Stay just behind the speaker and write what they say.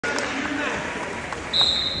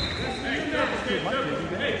kid might be.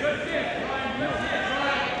 Hey, good kid. Ryan, good kid.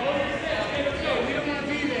 Ryan, hold your step. Okay, let's go. We don't want to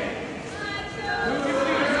be there. Move your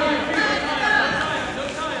feet. No time. No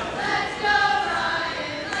time. Let's go,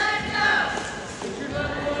 Ryan. Let's go. Get your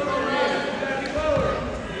left foot over here. You gotta be lower.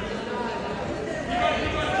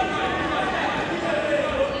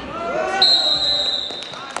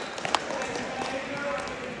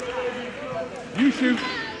 You shoot.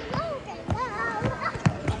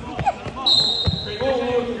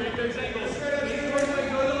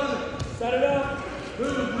 Set it up.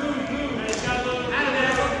 Move.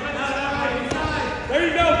 There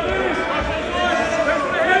you go. Finish.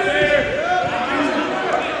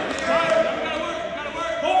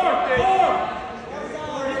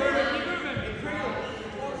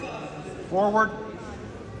 Forward.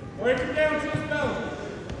 Break it down to his belly.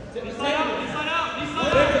 Inside out.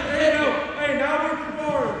 Hey, now work the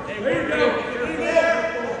forward. There you go. Bring him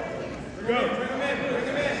in.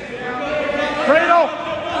 Cradle.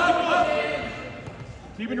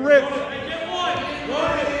 Keeping the ribs.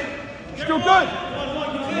 Still good.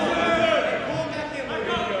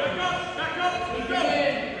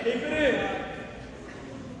 Keep it in.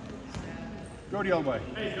 Go the other way.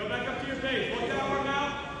 Hey, go back up to your base. Walk that arm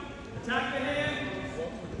out. Attack the hand.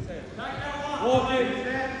 Attack that arm. Walk in.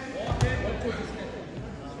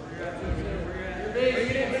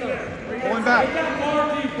 Going back. Bring that far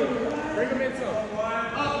deeper. Bring him in some.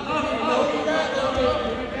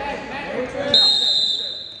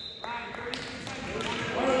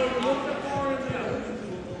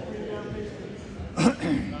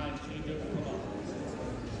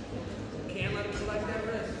 Can't let him collect that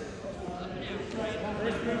wrist.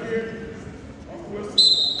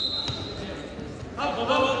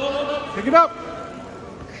 Pick it up.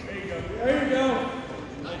 There you go.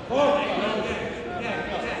 Oh.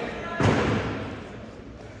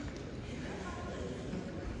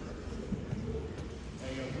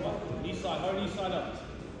 Knee side, hard knee side up.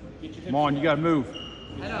 Get your hips. Come on, you gotta move.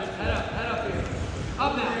 Head up here.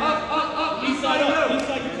 Up now, up. Knee side up.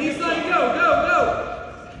 Knee side, go.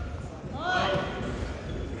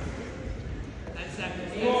 That's second.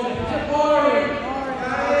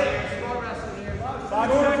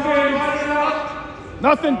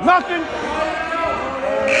 Nothing.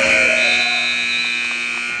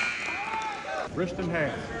 Wrist and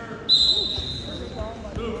hand.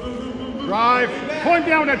 Drive. Pull him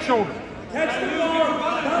down that shoulder.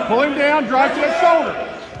 Pull him down, drive to that shoulder.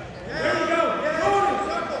 There you go.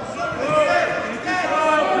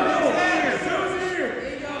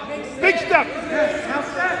 Big step.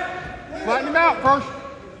 Flatten him out first.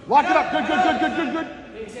 Lock it up. Good.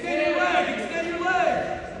 Extend your leg.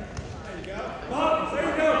 There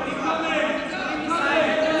you go. Keep coming.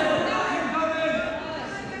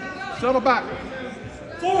 Settle back.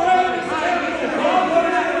 Forehead.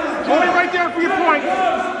 Hold it right there for your point.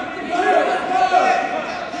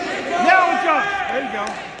 Now adjust. There you go.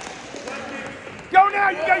 Go now.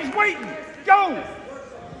 You guys waiting. Go.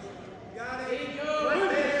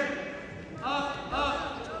 Up.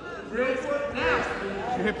 Now.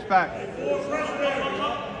 Your hips back.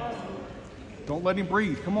 Don't let him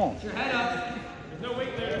breathe. Come on. Your head up. There's no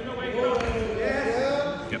weight there.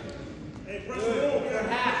 Yep. Hey, press the wall.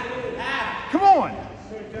 Half. Come on.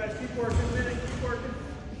 Guys, keep working.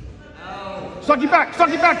 Suck it back. Go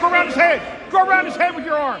around his head. Go around his head with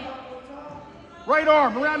your arm. Right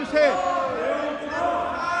arm around his head.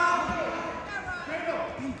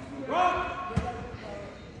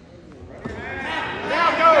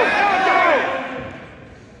 Now go.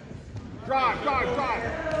 Drive.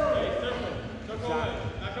 Hey, circle away.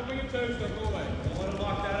 Back up on your toes, circle away. Don't let him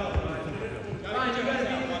lock that up. Ryan, you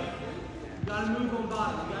gotta move on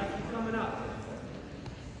bottom. You gotta keep coming up.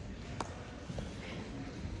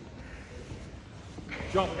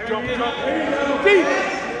 Jump.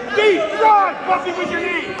 Deep. Drive. Buckley with your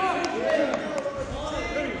knee.